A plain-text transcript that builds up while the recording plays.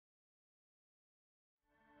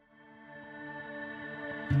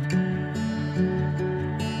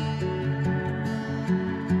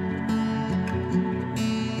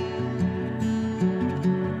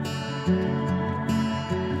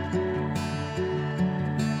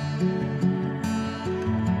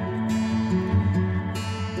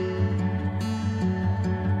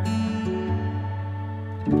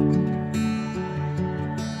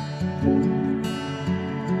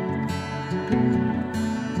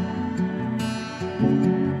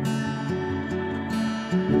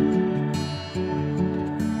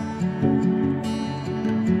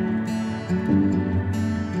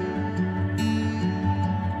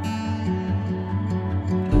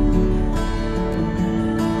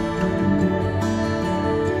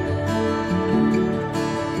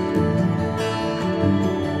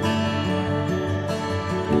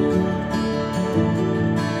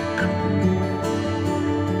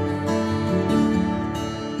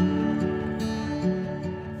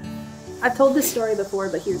I've told this story before,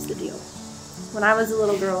 but here's the deal. When I was a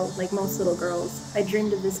little girl, like most little girls, I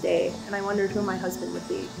dreamed of this day, and I wondered who my husband would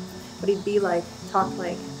be. What he'd be like, talk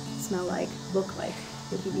like, smell like, look like.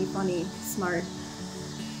 Would he be funny, smart,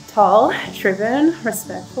 tall, driven,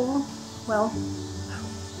 respectful? Well,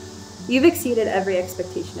 you've exceeded every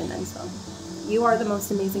expectation and then some. You are the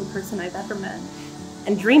most amazing person I've ever met,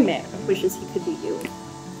 and Dream Man wishes he could be you.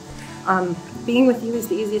 Being with you is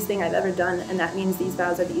the easiest thing I've ever done, and that means these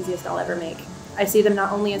vows are the easiest I'll ever make. I see them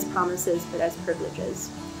not only as promises, but as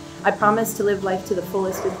privileges. I promise to live life to the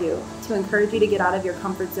fullest with you, to encourage you to get out of your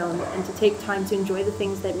comfort zone, and to take time to enjoy the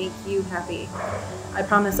things that make you happy. I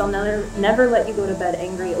promise I'll never let you go to bed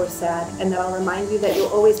angry or sad, and that I'll remind you that you'll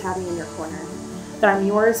always have me in your corner. That I'm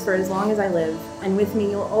yours for as long as I live, and with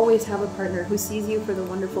me you'll always have a partner who sees you for the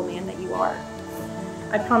wonderful man that you are.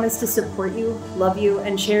 I promise to support you, love you,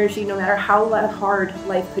 and cherish you no matter how hard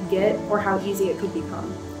life could get or how easy it could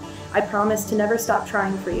become. I promise to never stop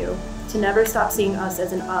trying for you, to never stop seeing us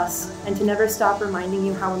as an us, and to never stop reminding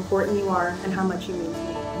you how important you are and how much you mean to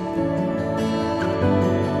me.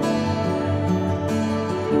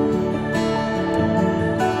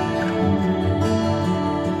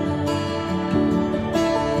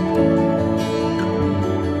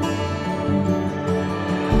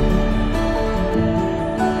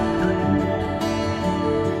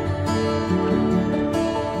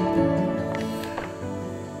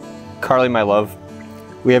 Carly, my love,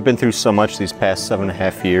 we have been through so much these past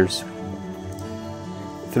 7.5 years.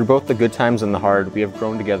 Through both the good times and the hard, we have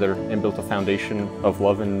grown together and built a foundation of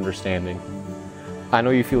love and understanding. I know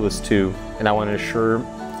you feel this too, and I want to assure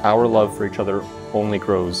our love for each other only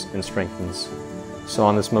grows and strengthens. So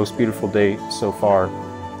on this most beautiful day so far,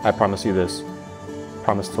 I promise you this. I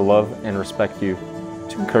promise to love and respect you,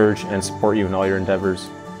 to encourage and support you in all your endeavors.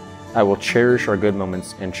 I will cherish our good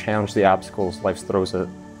moments and challenge the obstacles life throws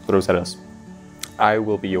at us. I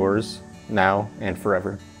will be yours now and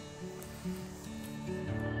forever.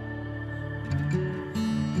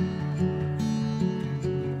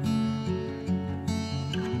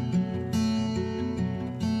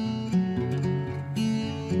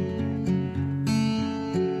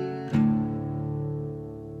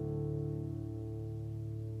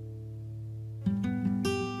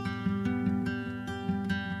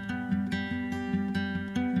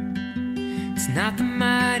 It's not the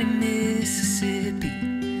mighty Mississippi,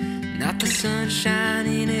 not the sunshine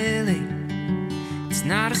in LA. It's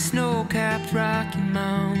not a snow-capped Rocky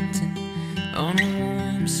Mountain on a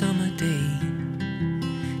warm summer day.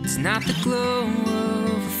 It's not the glow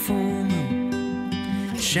of a full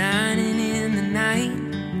moon shining in the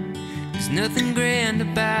night. There's nothing grand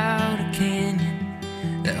about a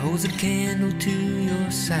canyon that holds a candle to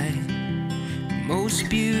your sight. The most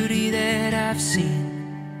beauty that I've seen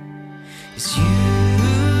is you.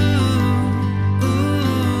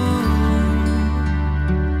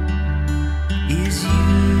 Is you.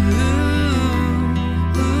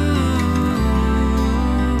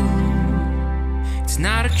 It's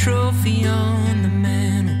not a trophy on the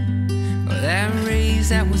mantle or that raise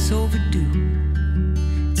that was overdue.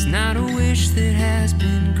 It's not a wish that has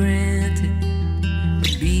been granted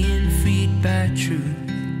or being freed by truth.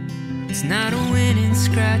 It's not a winning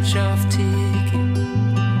scratch-off ticket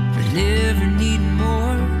for never needing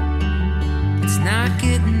more. It's not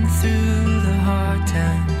getting through the hard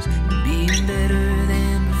times and being better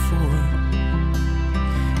than before.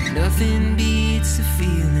 Nothing beats the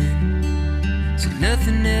feeling, so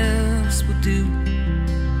nothing else will do.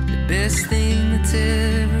 The best thing that's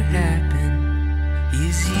ever happened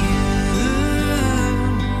is you.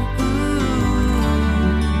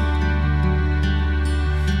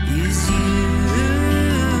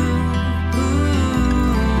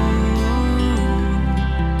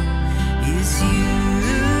 Is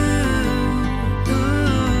you.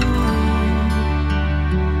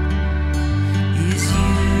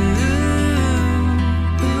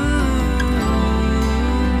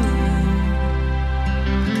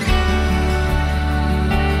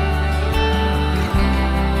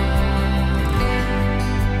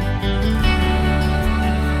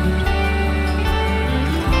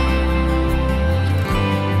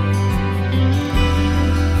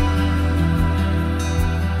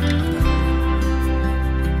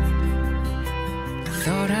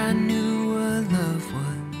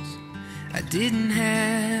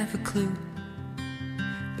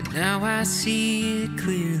 see it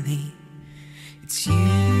clearly. It's you.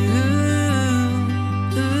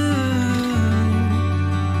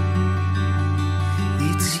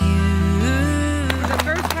 It's you. For the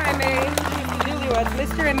first time, newlyweds,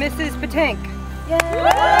 Mr. and Mrs. Patank.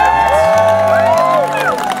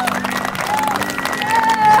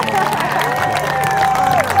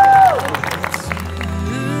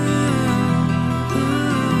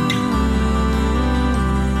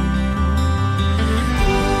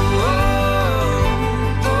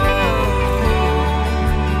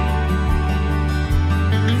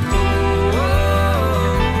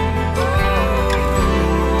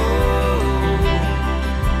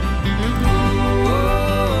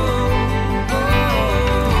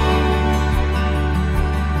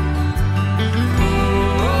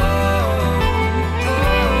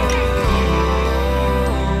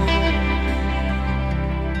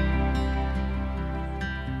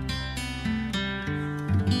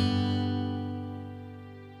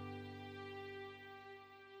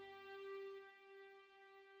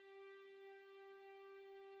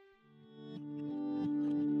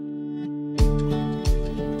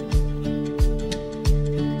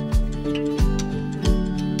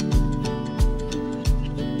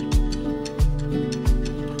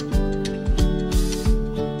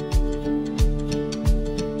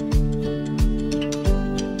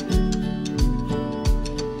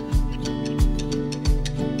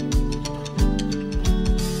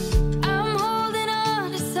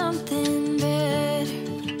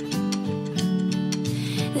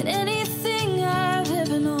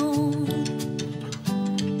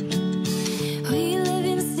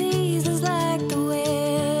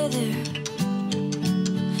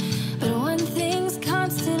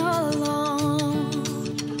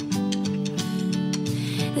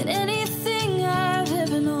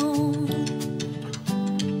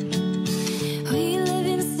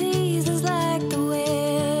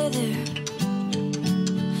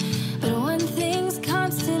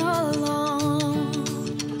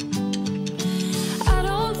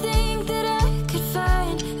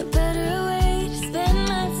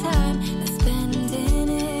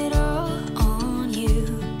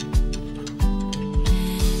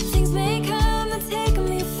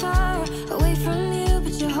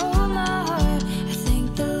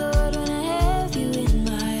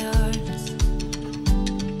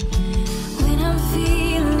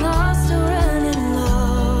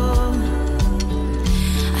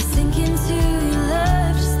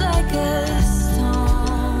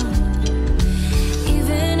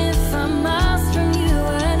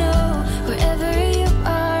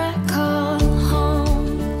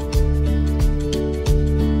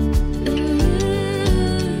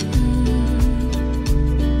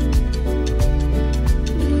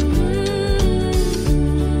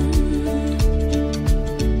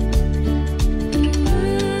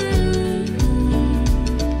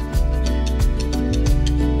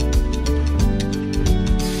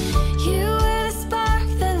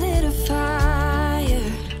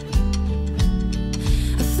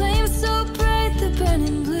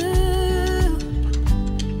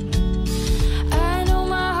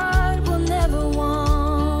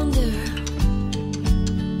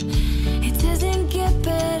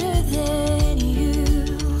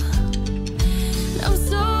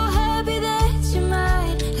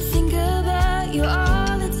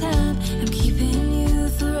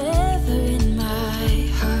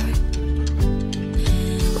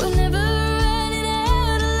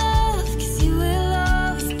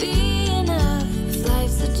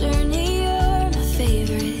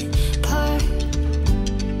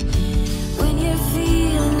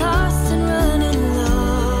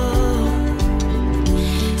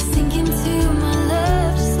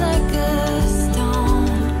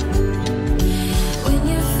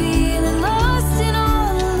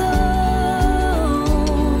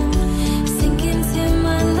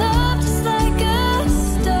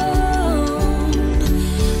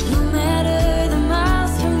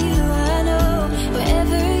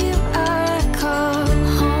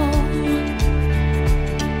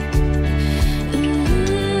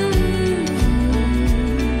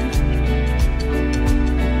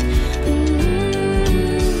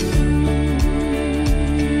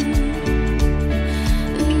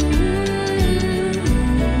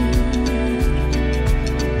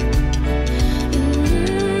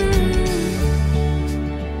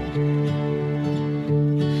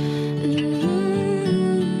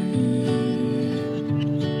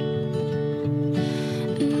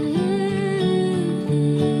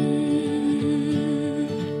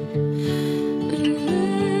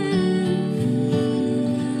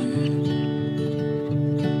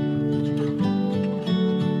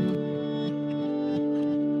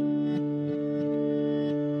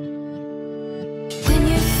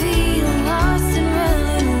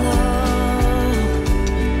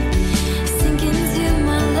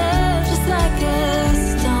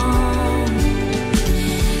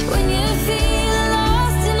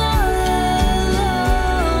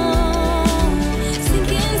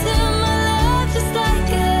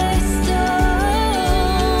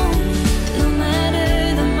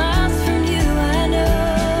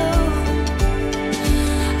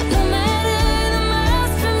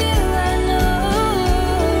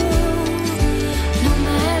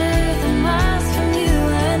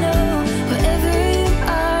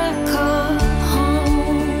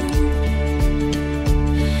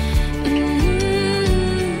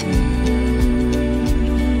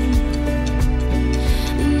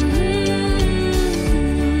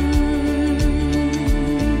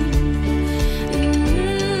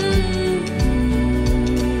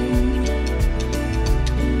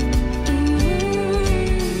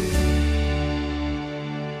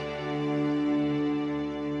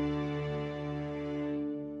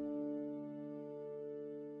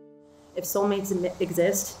 if soulmates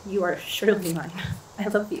exist, you are surely mine. I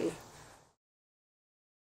love you.